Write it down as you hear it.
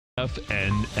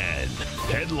TFNN.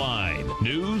 Headline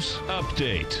News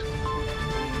Update.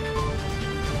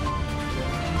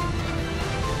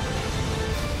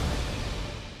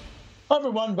 Hi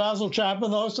everyone, Basil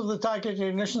Chapman, the host of the Tiger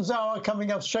Ignitions Hour,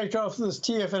 coming up straight after this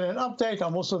TFNN update.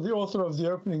 I'm also the author of the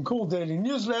Opening Call daily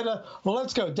newsletter. Well,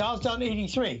 let's go. Dow's down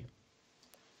 83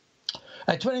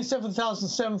 at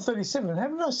 27,737.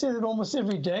 Haven't I said it almost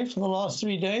every day for the last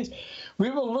 3 days?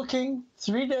 We were looking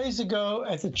 3 days ago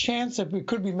at the chance that we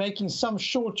could be making some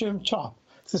short-term top.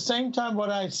 At the same time,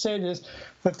 what I said is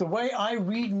that the way I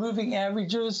read moving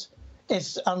averages,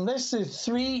 it's unless there's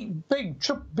three big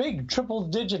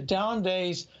triple-digit down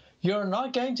days, you're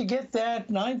not going to get that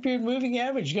 9-period moving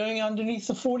average going underneath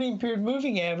the 14-period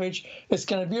moving average. It's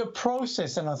going to be a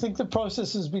process, and I think the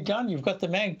process has begun. You've got the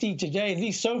MACD today, at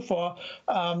least so far,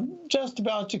 just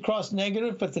about to cross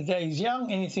negative, but the day is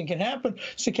young. Anything can happen.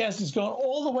 Stochastic's gone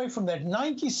all the way from that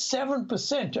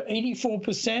 97% to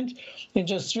 84% in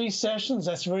just 3 sessions.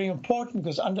 That's very important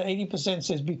because under 80%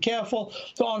 says be careful.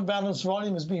 The on-balance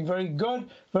volume has been very good,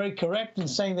 very correct in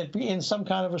saying that be in some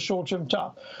kind of a short-term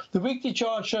top. The weekly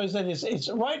chart shows that it's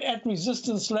right at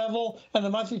resistance level, and the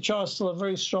monthly chart is still a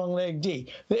very strong leg D.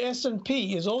 The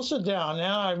S&P is also down.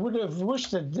 Now, I would have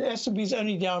wished that the S&P is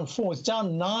only down 4. It's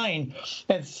down 9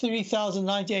 at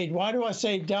 3,098. Why do I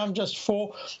say down just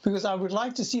 4? Because I would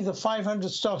like to see the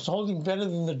 500 stocks holding better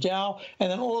than the Dow,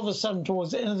 and then all of a sudden,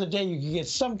 towards the end of the day, you can get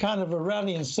some kind of a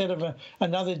rally instead of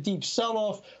another deep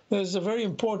sell-off. There's a very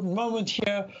important moment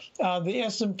here. The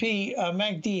S&P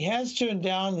MACD has turned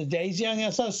down. The day's young,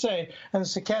 as I say, and the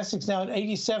stochastic's now at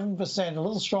 87%, a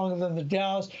little stronger than the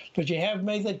Dow's, but you have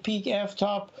made that peak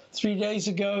F-top 3 days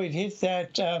ago. It hit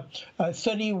that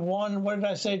 31, what did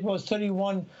I say it was,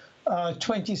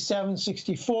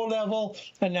 2764 level,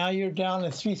 and now you're down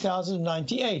at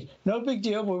 3,098. No big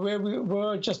deal. We're where we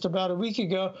were just about a week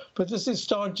ago, but this is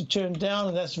starting to turn down,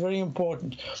 and that's very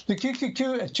important. The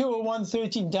QQQ at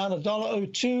 201.13, down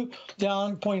 $1.02,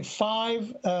 down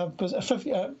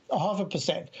 0.5, half a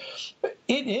percent.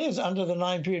 It is under the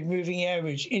 9-period moving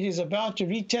average. It is about to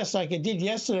retest, like it did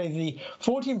yesterday, the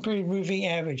 14-period moving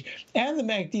average. And the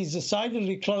MACD is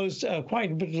decidedly closed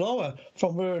quite a bit lower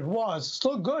from where it was.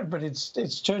 Still good, but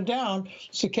it's turned down.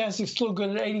 Stochastic's still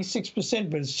good at 86%,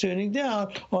 but it's turning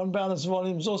down. On-balance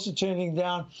volume is also turning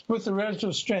down with the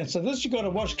relative strength. So this you've got to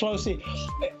watch closely.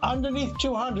 Underneath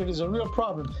 200 is a real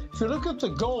problem. If you look at the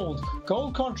gold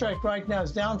contract right now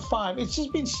is down 5. It's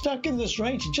just been stuck in this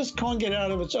range. It just can't get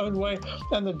out of its own way.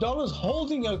 And the dollar's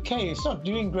holding okay. It's not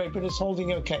doing great, but it's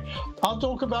holding okay. I'll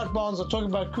talk about bonds. I'll talk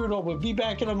about crude oil. We'll be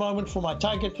back in a moment for my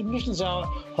Tiger Ignitions Hour.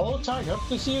 Hold tight. Hope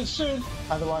to see you soon.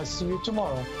 Otherwise, see you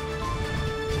tomorrow.